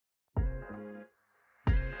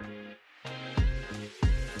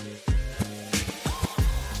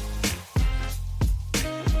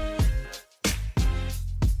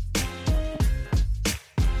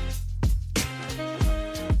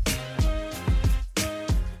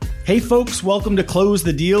Hey folks, welcome to Close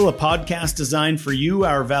the Deal, a podcast designed for you,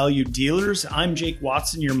 our valued dealers. I'm Jake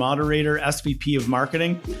Watson, your moderator, SVP of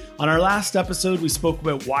Marketing. On our last episode, we spoke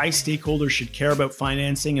about why stakeholders should care about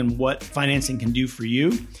financing and what financing can do for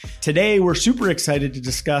you. Today, we're super excited to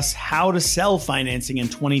discuss how to sell financing in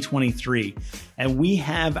 2023. And we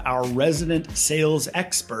have our resident sales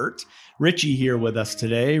expert, Richie, here with us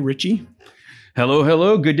today. Richie?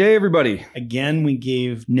 Hello. Good day, everybody. Again, we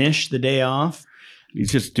gave Nish the day off. He's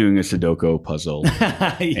just doing a Sudoku puzzle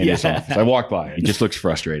in his office. I walked by. He just looks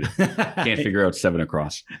frustrated. Can't figure out 7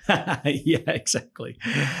 across. Yeah, exactly.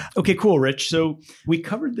 Okay, cool, Rich. So we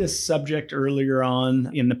covered this subject earlier on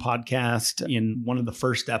in the podcast in one of the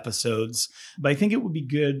first episodes, but I think it would be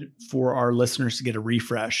good for our listeners to get a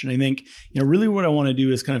refresh. And I think, really what I want to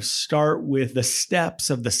do is kind of start with the steps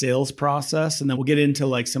of the sales process, and then we'll get into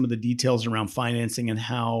like some of the details around financing and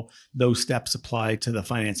how those steps apply to the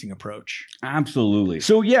financing approach. Absolutely.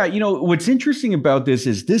 So yeah, what's interesting about this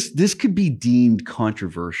is this could be deemed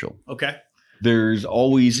controversial. Okay. There's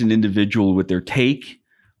always an individual with their take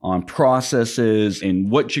on processes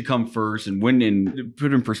and what should come first. And when,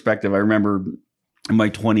 put in perspective, I remember in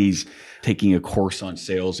my 20s taking a course on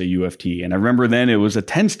sales at UFT. And I remember then it was a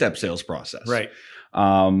 10-step sales process. Right.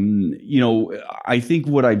 I think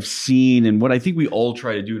what I've seen and what I think we all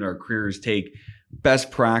try to do in our career is take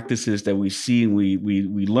best practices that we see and we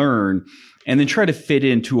learn, and then try to fit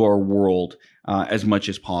into our world as much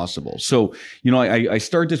as possible. So, I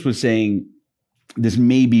start this with saying this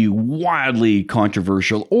may be wildly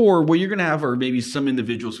controversial, or what you're going to have are maybe some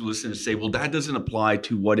individuals who listen and say, well, that doesn't apply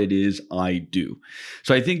to what it is I do.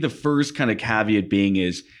 So I think the first kind of caveat being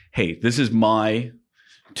is, hey, this is my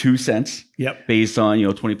 2 cents based on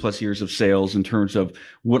 20 plus years of sales in terms of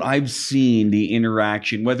what I've seen, the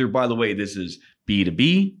interaction, whether, by the way, this is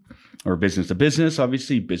B2B or business to business,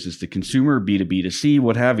 obviously business to consumer, B2B to C,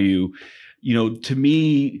 what have you. To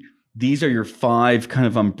me, these are your 5 kind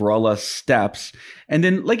of umbrella steps. And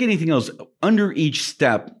then like anything else, under each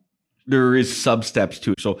step, there is sub steps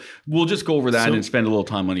to it. So we'll just go over that and spend a little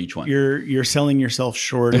time on each one. You're selling yourself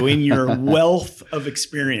short in your wealth of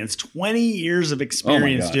experience, 20 years of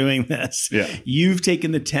experience doing this. Yeah. You've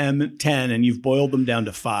taken the 10 and you've boiled them down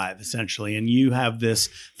to 5 essentially. And you have this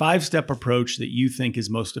 5-step approach that you think is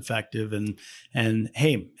most effective. And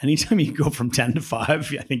hey, anytime you go from 10 to 5,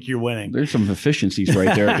 I think you're winning. There's some efficiencies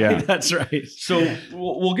right there. Yeah, that's right. So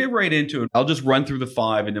we'll get right into it. I'll just run through the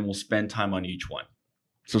 5 and then we'll spend time on each one.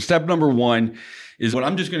 So step number 1 is what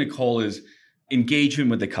I'm just going to call is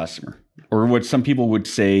engagement with the customer, or what some people would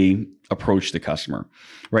say, approach the customer.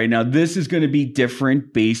 Right now, this is going to be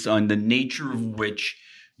different based on the nature of which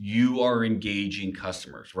you are engaging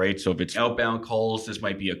customers, right? So if it's outbound calls, this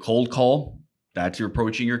might be a cold call. That's you're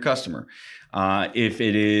approaching your customer. If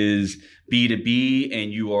it is B2B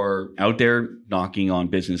and you are out there knocking on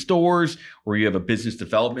business doors, or you have a business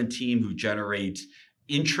development team who generates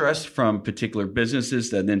interest from particular businesses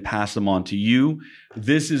that then pass them on to you.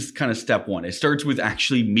 This is kind of step 1. It starts with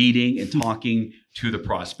actually meeting and talking to the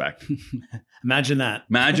prospect. Imagine that,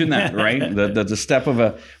 right? The step of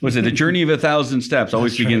the journey of 1,000 steps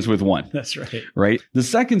always begins with 1. That's right. Right. The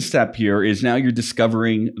second step here is now you're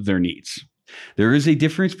discovering their needs. There is a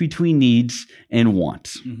difference between needs and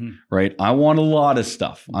wants, right? I want a lot of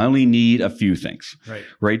stuff. I only need a few things,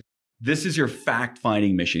 right? This is your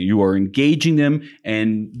fact-finding mission. You are engaging them,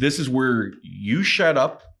 and this is where you shut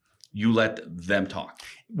up, you let them talk.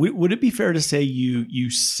 Would it be fair to say you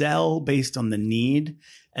sell based on the need,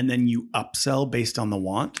 and then you upsell based on the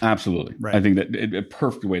want? Absolutely. Right. I think that a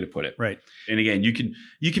perfect way to put it. Right. And again, you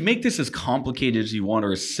can make this as complicated as you want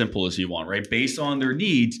or as simple as you want, right? Based on their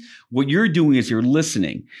needs, what you're doing is you're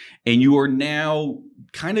listening, and you are now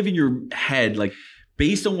kind of in your head, like,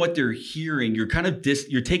 based on what they're hearing, you're kind of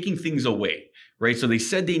you're taking things away, right? So they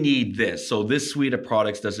said they need this, so this suite of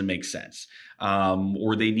products doesn't make sense.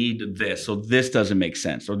 Or they need this, so this doesn't make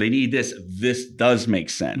sense. Or they need this does make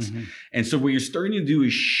sense. And so what you're starting to do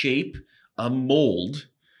is shape a mold,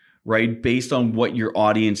 right? Based on what your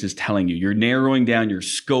audience is telling you. You're narrowing down your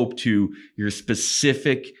scope to your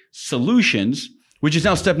specific solutions, which is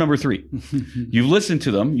now step number 3. You've listened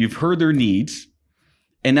to them, you've heard their needs,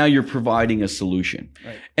 and now you're providing a solution.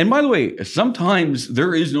 Right. And by the way, sometimes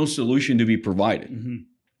there is no solution to be provided,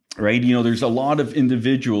 right? There's a lot of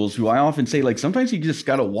individuals who I often say, like, sometimes you just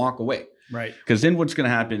got to walk away. Right. Because then what's going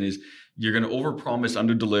to happen is you're going to overpromise,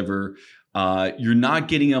 underdeliver. You're not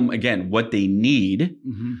getting them, again, what they need,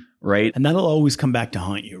 right? And that'll always come back to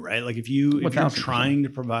haunt you, right? Like if you're trying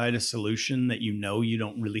to provide a solution that you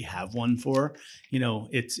don't really have one for,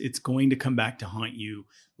 it's going to come back to haunt you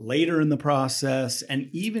later in the process, and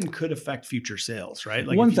even could affect future sales, right?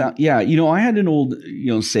 Like yeah, I had an old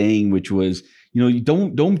saying, which was, you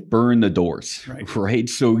don't burn the doors, right?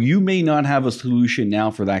 So you may not have a solution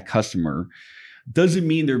now for that customer. Doesn't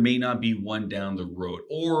mean there may not be one down the road,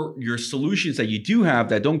 or your solutions that you do have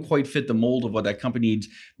that don't quite fit the mold of what that company needs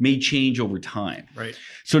may change over time. Right.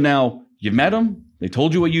 So now you've met them, they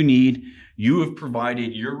told you what you need, you have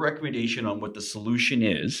provided your recommendation on what the solution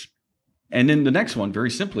is. And then the next one, very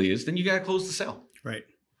simply, is then you got to close the sale. Right.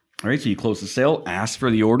 All right. So you close the sale, ask for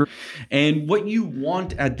the order. And what you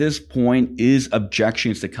want at this point is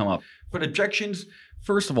objections to come up. But objections,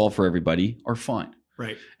 first of all, for everybody, are fine.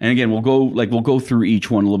 Right. And again, we'll go through each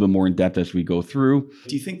one a little bit more in depth as we go through.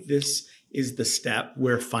 Do you think this is the step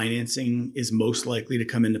where financing is most likely to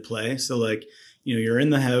come into play? So like, you're in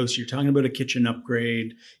the house, you're talking about a kitchen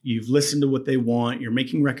upgrade, you've listened to what they want, you're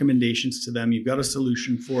making recommendations to them, you've got a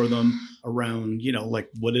solution for them around, like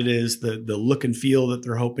what it is, the look and feel that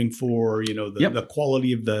they're hoping for, the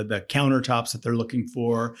quality of the countertops that they're looking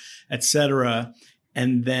for, et cetera.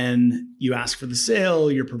 And then you ask for the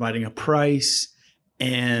sale, you're providing a price.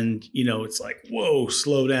 And, it's like, whoa,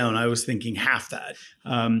 slow down. I was thinking half that.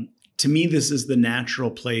 To me, this is the natural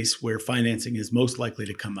place where financing is most likely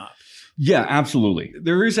to come up. Yeah, absolutely.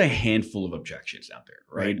 There is a handful of objections out there,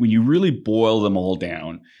 right? When you really boil them all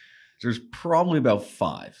down, there's probably about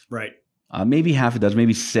 5. Right. Maybe half a dozen,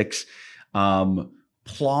 maybe 6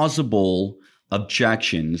 plausible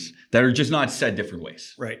objections that are just not said different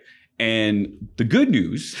ways. Right. And the good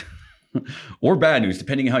news or bad news,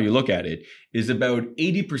 depending on how you look at it, is about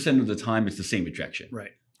 80% of the time it's the same objection.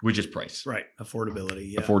 Right. Which is price. Right.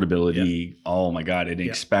 Affordability. Yeah. Affordability. Yeah. Oh my God, I didn't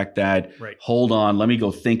expect that. Right. Hold on, let me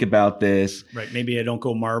go think about this. Right. Maybe I don't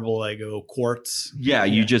go marble, I go quartz. Yeah,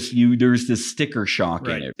 there's this sticker shock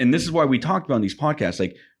in it. And this is why we talked about in these podcasts,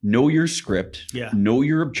 like know your script, know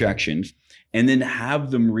your objections, and then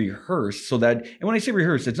have them rehearsed so that, and when I say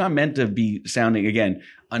rehearse, it's not meant to be sounding, again,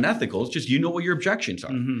 unethical. It's just, what your objections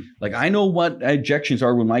are. Mm-hmm. Like I know what objections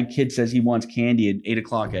are when my kid says he wants candy at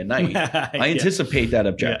 8:00 at night. I anticipate that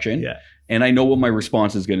objection and I know what my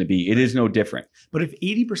response is going to be. It is no different. But if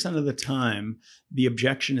 80% of the time the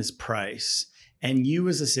objection is price, and you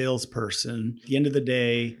as a salesperson, at the end of the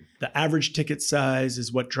day, the average ticket size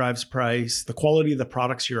is what drives price, the quality of the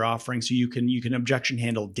products you're offering. So you can objection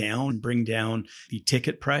handle down, bring down the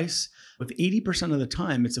ticket price. With 80% of the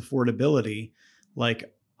time, it's affordability.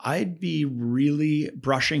 Like I'd be really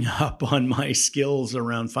brushing up on my skills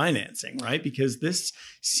around financing, right? Because this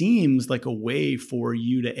seems like a way for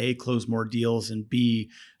you to A, close more deals, and B,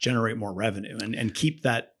 generate more revenue and keep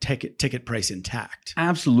that ticket price intact.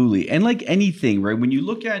 Absolutely. And like anything, right? When you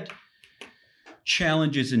look at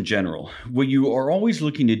challenges in general, what you are always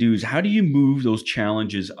looking to do is how do you move those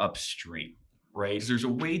challenges upstream? Right? There's a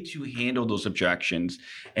way to handle those objections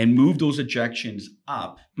and move those objections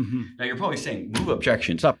up. Mm-hmm. Now you're probably saying move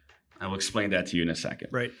objections up. I will explain that to you in a second.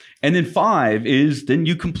 Right. And then 5 is then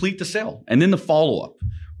you complete the sale and then the follow-up,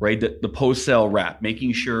 right? The post-sale wrap,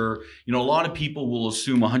 making sure, a lot of people will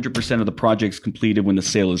assume 100% of the project's completed when the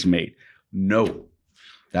sale is made. No,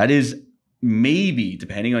 that is maybe,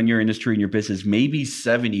 depending on your industry and your business, maybe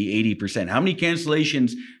 70, 80%. How many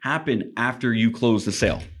cancellations happen after you close the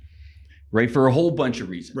sale? Right, for a whole bunch of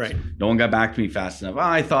reasons. Right. No one got back to me fast enough.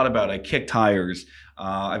 I thought about it. I kicked tires.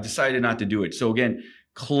 I've decided not to do it. So again,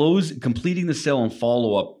 completing the sale and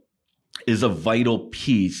follow-up is a vital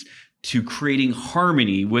piece to creating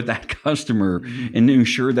harmony with that customer and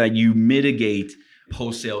ensure that you mitigate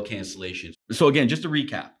post-sale cancellations. So again, just to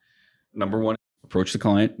recap, number 1, approach the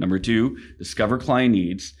client. Number 2, discover client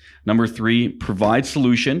needs. Number 3, provide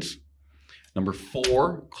solutions. Number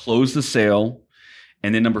 4, close the sale.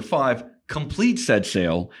 And then number 5, complete said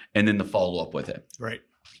sale, and then the follow-up with it. Right.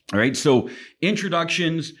 All right. So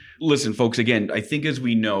introductions. Listen, folks, again, I think as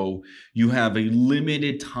we know, you have a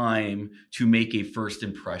limited time to make a first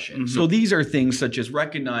impression. Mm-hmm. So these are things such as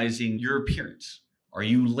recognizing your appearance. Are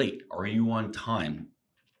you late? Are you on time?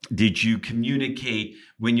 Did you communicate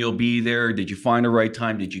when you'll be there? Did you find the right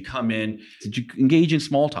time? Did you come in? Did you engage in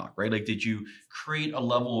small talk, right? Like, did you create a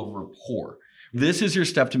level of rapport? This is your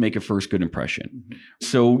step to make a first good impression. Mm-hmm.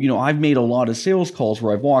 So, I've made a lot of sales calls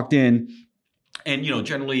where I've walked in and,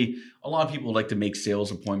 generally a lot of people like to make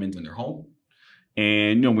sales appointments when they're home.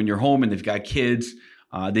 And, when you're home and they've got kids,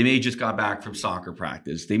 they may just got back from soccer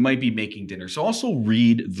practice. They might be making dinner. So also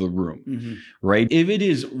read the room, right? If it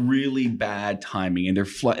is really bad timing and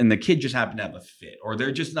and the kid just happened to have a fit or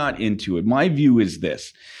they're just not into it, my view is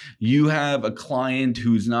this. You have a client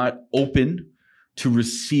who's not open to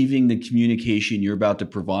receiving the communication you're about to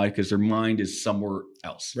provide because their mind is somewhere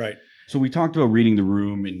else. Right. So we talked about reading the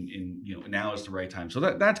room and now is the right time. So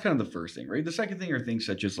that's kind of the first thing, right? The second thing are things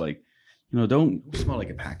such as like, don't smell like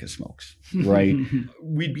a pack of smokes, right?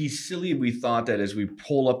 We'd be silly if we thought that as we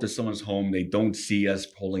pull up to someone's home, they don't see us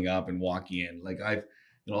pulling up and walking in. Like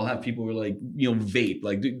I'll have people who are like, vape.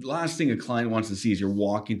 Like the last thing a client wants to see is you're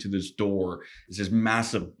walking to this door, is this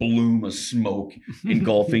massive bloom of smoke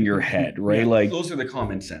engulfing your head, right? Yeah. Like those are the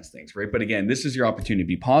common sense things, right? But again, this is your opportunity to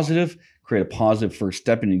be positive, create a positive first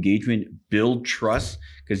step in engagement, build trust,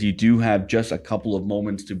 because you do have just a couple of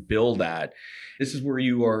moments to build that. This is where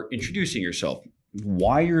you are introducing yourself,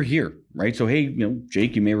 why you're here, right? So, hey,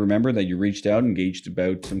 Jake, you may remember that you reached out, engaged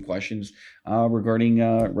about some questions regarding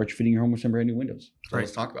retrofitting your home with some brand new windows. So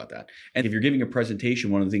Let's talk about that. And if you're giving a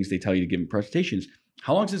presentation, one of the things they tell you to give in presentations,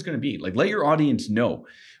 how long is this going to be? Like, let your audience know,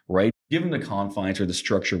 right? Give them the confines or the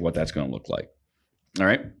structure of what that's going to look like. All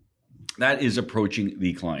right. That is approaching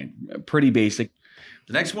the client. Pretty basic.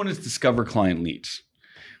 The next one is discover client leads.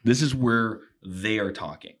 This is where they are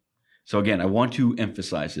talking. So again, I want to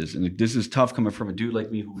emphasize this, and this is tough coming from a dude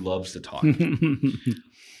like me who loves to talk.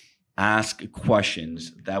 Ask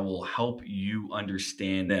questions that will help you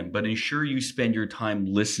understand them, but ensure you spend your time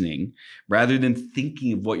listening rather than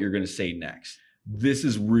thinking of what you're going to say next. This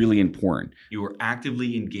is really important. You are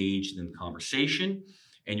actively engaged in the conversation,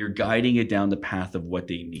 and you're guiding it down the path of what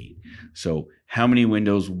they need. So how many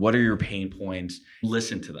windows? What are your pain points?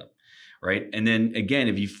 Listen to them. Right. And then again,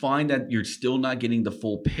 if you find that you're still not getting the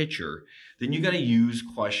full picture, then you got to use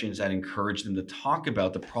questions that encourage them to talk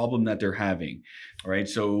about the problem that they're having. All right.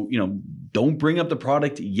 So, don't bring up the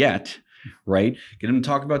product yet. Right. Get them to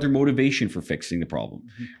talk about their motivation for fixing the problem.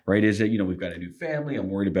 Right. Is that, we've got a new family.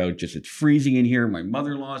 I'm worried about it's freezing in here. My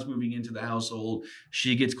mother-in-law is moving into the household.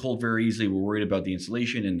 She gets cold very easily. We're worried about the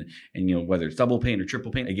insulation and whether it's double pane or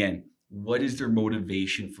triple pane. Again, what is their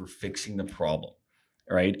motivation for fixing the problem?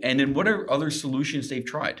 Right. And then what are other solutions they've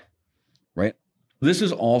tried? Right. This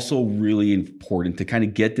is also really important to kind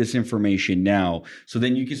of get this information now. So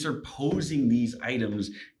then you can start posing these items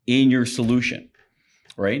in your solution.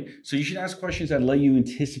 Right. So you should ask questions that let you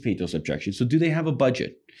anticipate those objections. So do they have a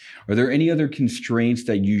budget? Are there any other constraints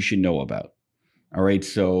that you should know about? All right.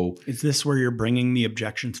 So is this where you're bringing the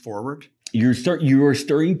objections forward? You are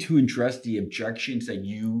starting to address the objections that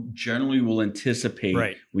you generally will anticipate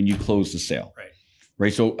when you close the sale.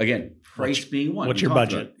 Right. So again, price being one. What's your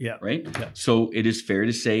budget? Yeah. Right. Yeah. So it is fair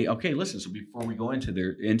to say, okay, listen. So before we go into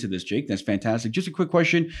this, Jake, that's fantastic. Just a quick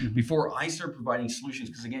question before I start providing solutions,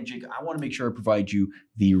 because again, Jake, I want to make sure I provide you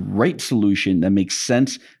the right solution that makes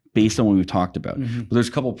sense based on what we've talked about. But there's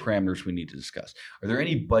a couple of parameters we need to discuss. Are there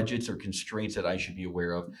any budgets or constraints that I should be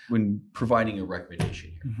aware of when providing a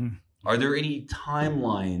recommendation here? Are there any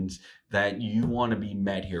timelines that you want to be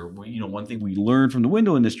met here? One thing we learned from the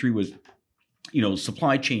window industry was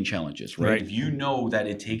supply chain challenges, right? If you know that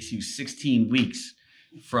it takes you 16 weeks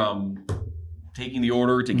from taking the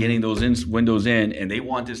order to getting those windows in, and they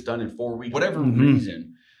want this done in 4 weeks, whatever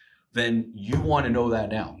reason, then you want to know that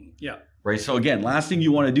now. Yeah. Right. So again, last thing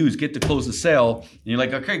you want to do is get to close the sale, and you're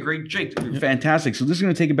like, okay, great, Jake, fantastic. So this is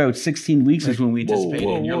going to take about 16 weeks is when we anticipated.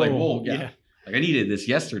 And you're like, whoa, yeah. Like I needed this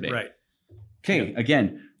yesterday. Right. Okay.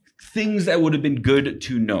 Again, things that would have been good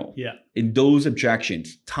to know. Yeah. In those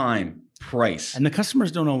objections, time, price. And the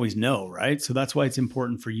customers don't always know, right? So that's why it's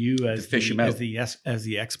important for you as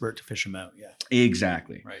the expert to fish them out. Yeah.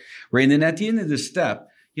 Exactly. Right. And then at the end of this step,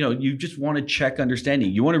 you just want to check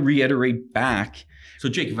understanding. You want to reiterate back. So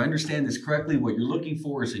Jake, if I understand this correctly, what you're looking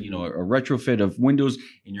for is a retrofit of windows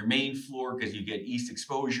in your main floor because you get east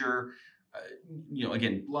exposure.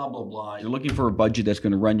 Again, blah, blah, blah. You're looking for a budget that's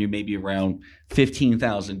going to run you maybe around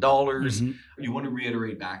 $15,000. You want to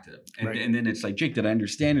reiterate back to them. And then it's like, Jake, did I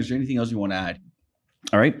understand? Is there anything else you want to add?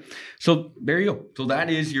 All right. So there you go. So that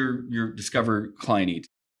is your discover client needs.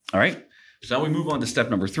 All right. So now we move on to step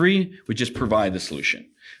number 3, which is provide the solution.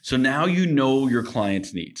 So now you know your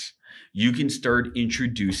client's needs. You can start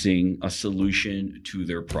introducing a solution to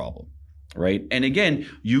their problem. Right. And again,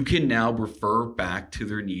 you can now refer back to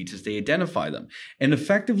their needs as they identify them. And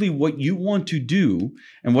effectively what you want to do,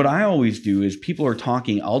 and what I always do is people are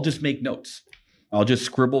talking, I'll just make notes. I'll just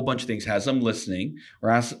scribble a bunch of things as I'm listening or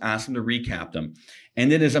ask them to recap them. And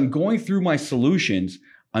then as I'm going through my solutions,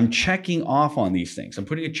 I'm checking off on these things. I'm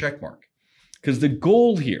putting a check mark because the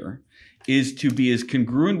goal here is to be as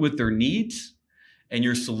congruent with their needs and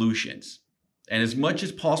your solutions. And as much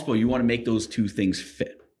as possible, you want to make those two things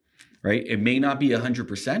fit. Right. It may not be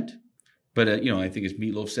 100%, but, I think as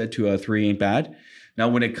Meatloaf said, 2 out of 3 ain't bad. Now,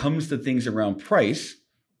 when it comes to things around price,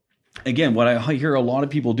 again, what I hear a lot of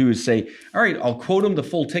people do is say, all right, I'll quote them the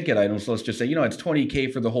full ticket item. So let's just say, it's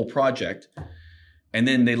 $20K for the whole project. And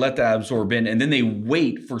then they let that absorb in, and then they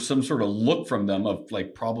wait for some sort of look from them of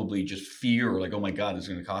like probably just fear or like, oh my God, it's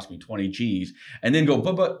going to cost me 20 G's, and then go,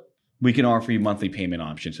 but we can offer you monthly payment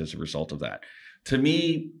options as a result of that. To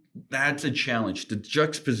me, that's a challenge. The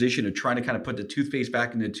juxtaposition of trying to kind of put the toothpaste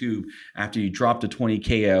back in the tube after you drop the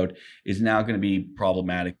 20K out is now going to be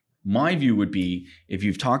problematic. My view would be, if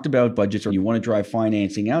you've talked about budgets or you want to drive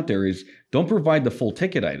financing out there, is don't provide the full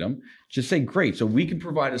ticket item. Just say, great, so we can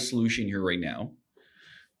provide a solution here right now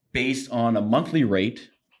based on a monthly rate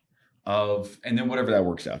of, and then whatever that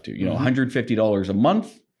works out to, $150 a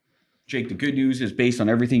month. Jake, the good news is based on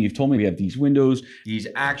everything you've told me, we have these windows. These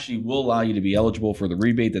actually will allow you to be eligible for the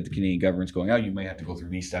rebate that the Canadian government's going out. You may have to go through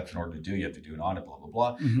these steps in order to do. You have to do an audit, blah, blah,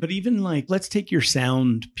 blah. But even like, let's take your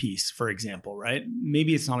sound piece, for example, right?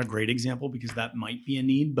 Maybe it's not a great example because that might be a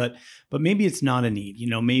need, but maybe it's not a need.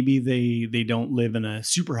 Maybe they don't live in a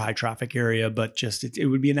super high traffic area, but just it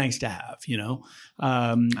would be nice to have,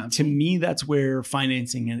 To me, that's where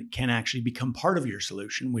financing can actually become part of your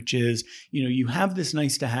solution, which is, you have this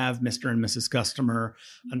nice to have, Mr. and Mrs. Customer.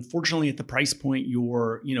 Unfortunately, at the price point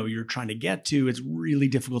you're trying to get to, it's really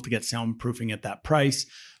difficult to get soundproofing at that price.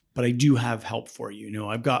 But I do have help for you.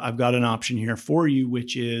 I've got an option here for you,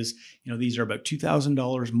 which is, these are about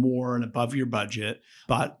 $2,000 more and above your budget,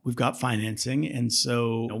 but we've got financing. And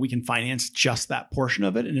so we can finance just that portion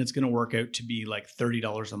of it. And it's going to work out to be like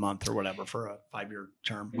 $30 a month or whatever for a 5-year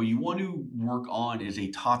term. What you want to work on is a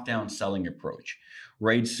top-down selling approach,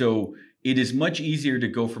 right? So it is much easier to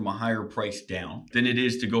go from a higher price down than it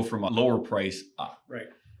is to go from a lower price up. Right.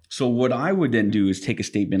 So what I would then do is take a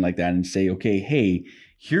statement like that and say, okay, hey,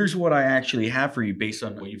 here's what I actually have for you based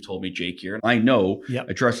on what you've told me, Jake, here. I know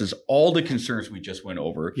addresses all the concerns we just went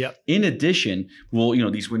over. Yep. In addition,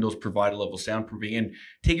 these windows provide a level of soundproofing, and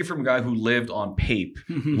take it from a guy who lived on Pape,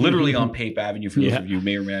 literally on Pape Avenue, for those of you who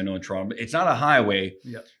may or may not know in Toronto. It's not a highway,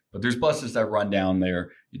 but there's buses that run down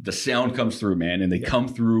there. The sound comes through, man, and they come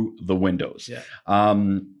through the windows.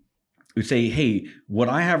 We say, hey, what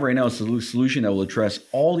I have right now is a solution that will address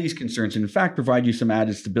all these concerns and in fact provide you some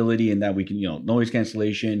added stability in that we can, noise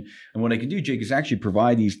cancellation. And what I can do, Jake, is actually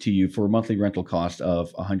provide these to you for a monthly rental cost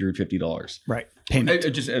of $150. Right.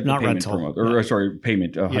 Payment. Just not payment rental. per month. Or sorry,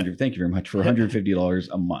 payment 100. Thank you very much, for $150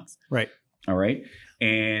 a month. Right. All right.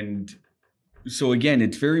 And so again,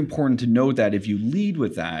 it's very important to note that if you lead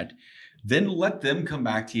with that, then let them come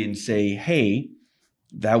back to you and say, hey,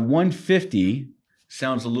 that 150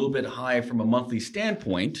 sounds a little bit high from a monthly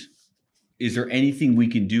standpoint. Is there anything we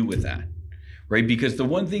can do with that? Right? Because the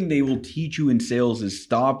one thing they will teach you in sales is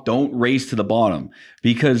don't race to the bottom.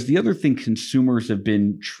 Because the other thing consumers have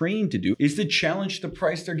been trained to do is to challenge the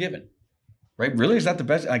price they're given. Right? Really? Is that the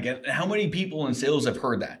best? How many people in sales have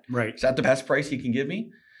heard that? Right. Is that the best price you can give me?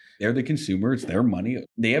 They're the consumer. It's their money.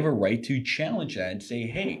 They have a right to challenge that and say,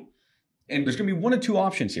 hey, and there's going to be one of two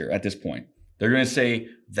options here at this point. They're going to say,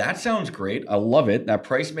 that sounds great. I love it. That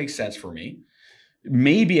price makes sense for me.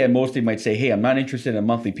 Maybe at most they might say, hey, I'm not interested in a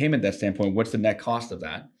monthly payment at that standpoint. What's the net cost of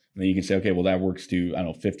that? And then you can say, okay, well, that works to, I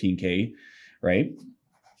don't know, $15K, right?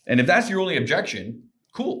 And if that's your only objection,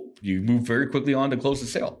 cool. You move very quickly on to close the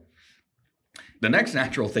sale. The next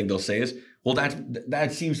natural thing they'll say is, well,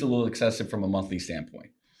 that seems a little excessive from a monthly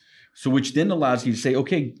standpoint. So which then allows you to say,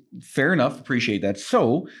 okay, fair enough, appreciate that.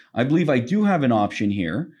 So I believe I do have an option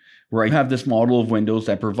here where I have this model of windows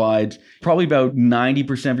that provides probably about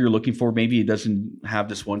 90% of you're looking for. Maybe it doesn't have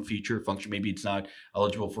this one feature function. Maybe it's not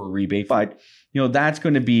eligible for a rebate. But, that's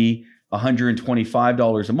going to be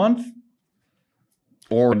 $125 a month,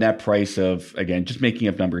 or a net price of, again, just making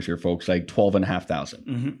up numbers here, folks, like $12,500.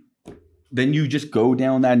 Mm-hmm. Then you just go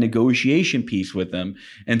down that negotiation piece with them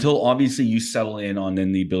until obviously you settle in on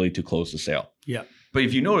then the ability to close the sale. Yeah. But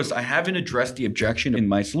if you notice, I haven't addressed the objection in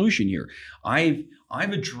my solution here. I've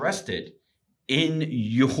addressed it in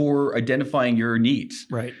your identifying your needs.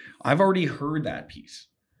 Right. I've already heard that piece,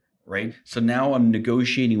 right? So now I'm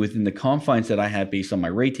negotiating within the confines that I have based on my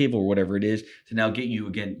rate table or whatever it is to now get you,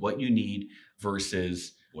 again, what you need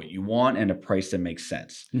versus what you want and a price that makes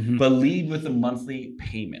sense. Mm-hmm. But lead with a monthly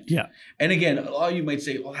payment. Yeah. And again, a lot of you might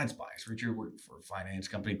say, well, that's biased, Richard. You're working for a finance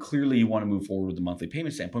company. Clearly, you want to move forward with the monthly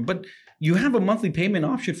payment standpoint. But you have a monthly payment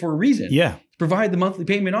option for a reason. Yeah. Provide the monthly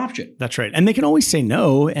payment option. That's right. And they can always say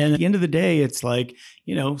no. And at the end of the day, it's like,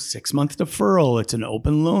 6-month deferral. It's an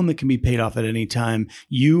open loan that can be paid off at any time.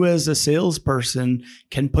 You as a salesperson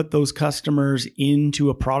can put those customers into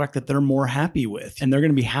a product that they're more happy with, and they're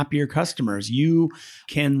going to be happier customers. You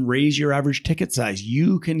can raise your average ticket size.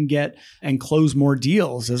 You can get and close more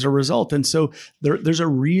deals as a result. And so there's a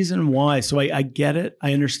reason why. So I get it.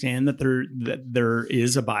 I understand that there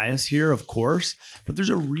is a bias here, of course, but there's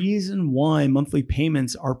a reason why why monthly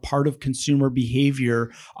payments are part of consumer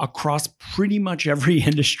behavior across pretty much every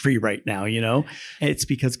industry right now. It's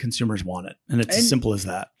because consumers want it, and it's as simple as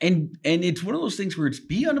that. And it's one of those things where it's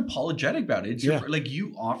be unapologetic about it. It's like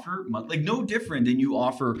you offer no different than you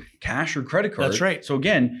offer cash or credit card. That's right. So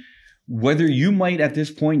again, whether you might at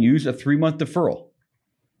this point use a 3-month deferral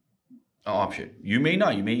option. You may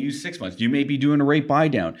not. You may use 6 months. You may be doing a rate buy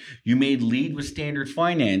down. You may lead with standard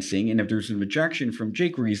financing. And if there's an objection from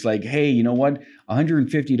Jake where he's like, hey, you know what?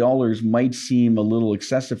 $150 might seem a little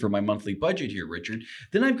excessive for my monthly budget here, Richard.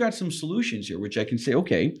 Then I've got some solutions here, which I can say,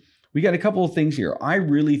 okay, we got a couple of things here. I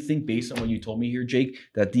really think based on what you told me here, Jake,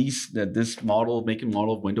 that this model, make and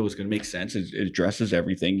model of window is going to make sense. It addresses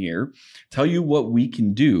everything here. Tell you what we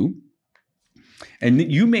can do.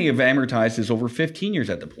 And you may have amortized this over 15 years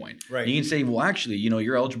at the point. Right. You can say, well, actually,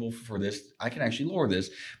 you're eligible for this. I can actually lower this.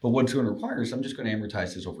 But what's going to require is I'm just going to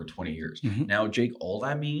amortize this over 20 years. Mm-hmm. Now, Jake, all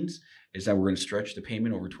that means is that we're going to stretch the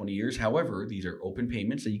payment over 20 years. However, these are open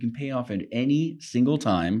payments that you can pay off at any single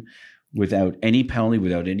time without any penalty,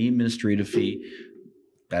 without any administrative fee.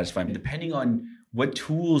 That is fine. Depending on what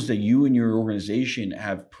tools that you and your organization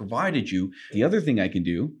have provided you, the other thing I can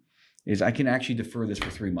do is I can actually defer this for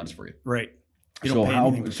 3 months for you. Right. So how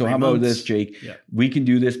about this, Jake? Yeah. We can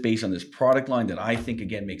do this based on this product line that I think,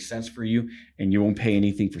 again, makes sense for you, and you won't pay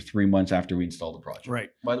anything for 3 months after we install the project. Right.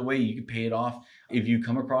 By the way, you can pay it off if you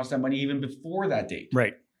come across that money even before that date.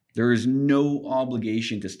 Right. There is no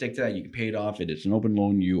obligation to stick to that. You can pay it off. It's an open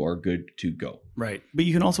loan. You are good to go. Right. But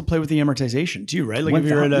you can also play with the amortization too, right? Like if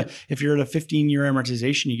you're at a 15-year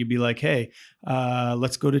amortization, you could be like, hey,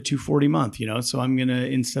 let's go to $240 a month, So I'm going to,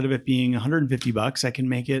 instead of it being $150, I can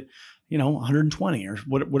make it, 120 or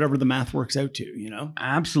whatever the math works out to,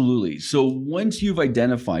 Absolutely. So once you've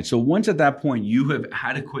identified, once at that point you have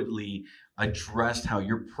adequately addressed how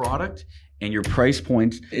your product and your price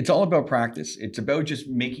points, it's all about practice. It's about just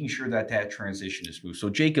making sure that transition is smooth. So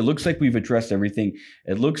Jake, it looks like we've addressed everything.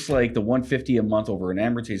 It looks like the $150 a month over an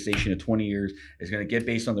amortization of 20 years is going to get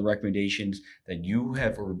based on the recommendations that you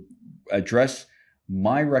have addressed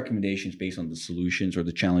my recommendations based on the solutions or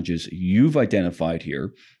the challenges you've identified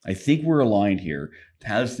here. I think we're aligned here.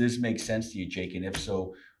 Does this make sense to you, Jake? And if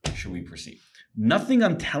so, should we proceed? Nothing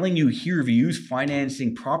I'm telling you here, if you use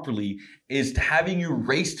financing properly, is having you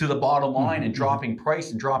race to the bottom line and dropping price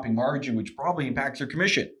and dropping margin, which probably impacts your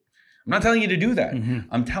commission. I'm not telling you to do that. Mm-hmm.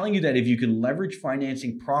 I'm telling you that if you can leverage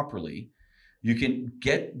financing properly, you can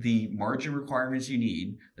get the margin requirements you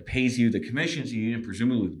need, that pays you the commissions you need, and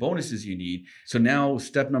presumably the bonuses you need. So now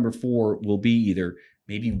step number 4 will be either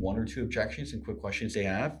maybe 1 or 2 objections and quick questions they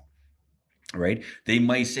have. Right? They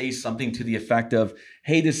might say something to the effect of,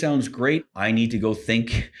 hey, this sounds great. I need to go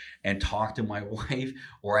think and talk to my wife,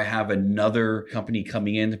 or I have another company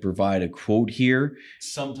coming in to provide a quote here.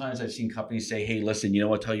 Sometimes I've seen companies say, hey, listen, you know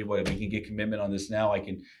what, tell you what, if we can get commitment on this now, I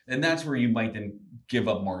can. And that's where you might then give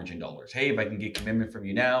up margin dollars. Hey, if I can get commitment from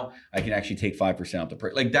you now, I can actually take 5% off the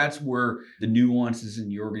price. Like that's where the nuances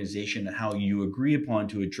in your organization and how you agree upon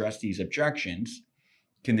to address these objections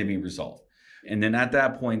can then be resolved. And then at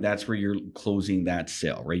that point, that's where you're closing that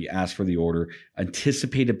sale, right? You ask for the order,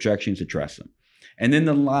 anticipate objections, address them. And then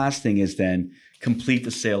the last thing is then complete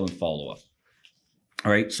the sale and follow up.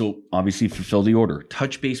 All right. So obviously fulfill the order,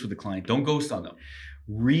 touch base with the client. Don't ghost on them.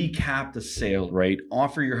 Recap the sale, right?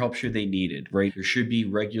 Offer your help should they need it, right? There should be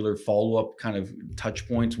regular follow-up kind of touch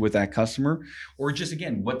points with that customer, or just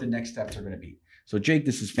again, what the next steps are going to be. So Jake,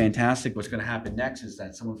 this is fantastic. What's going to happen next is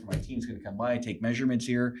that someone from my team is going to come by, take measurements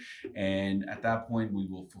here. And at that point, we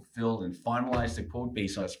will fulfill and finalize the quote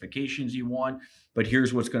based on specifications you want. But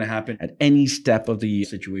here's what's going to happen at any step of the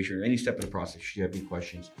situation or any step of the process. If you have any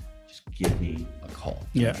questions, just give me a call.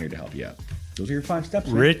 I'm here to help you out. Those are your 5 steps.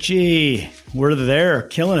 Man. Richie, we're there.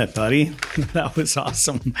 Killing it, buddy. That was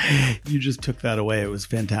awesome. You just took that away. It was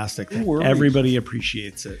fantastic. Everybody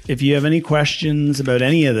appreciates it. If you have any questions about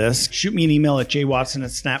any of this, shoot me an email at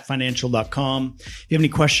jwatson@snapfinancial.com. If you have any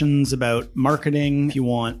questions about marketing, if you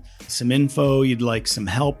want some info, you'd like some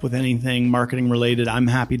help with anything marketing related, I'm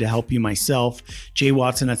happy to help you myself.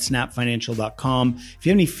 jwatson@snapfinancial.com. If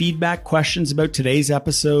you have any feedback, questions about today's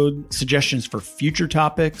episode, suggestions for future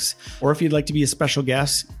topics, or if you'd like to be a special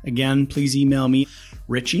guest, again, please email me.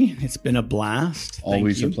 Richie, it's been a blast.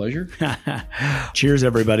 Always a pleasure. Cheers,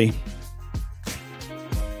 everybody.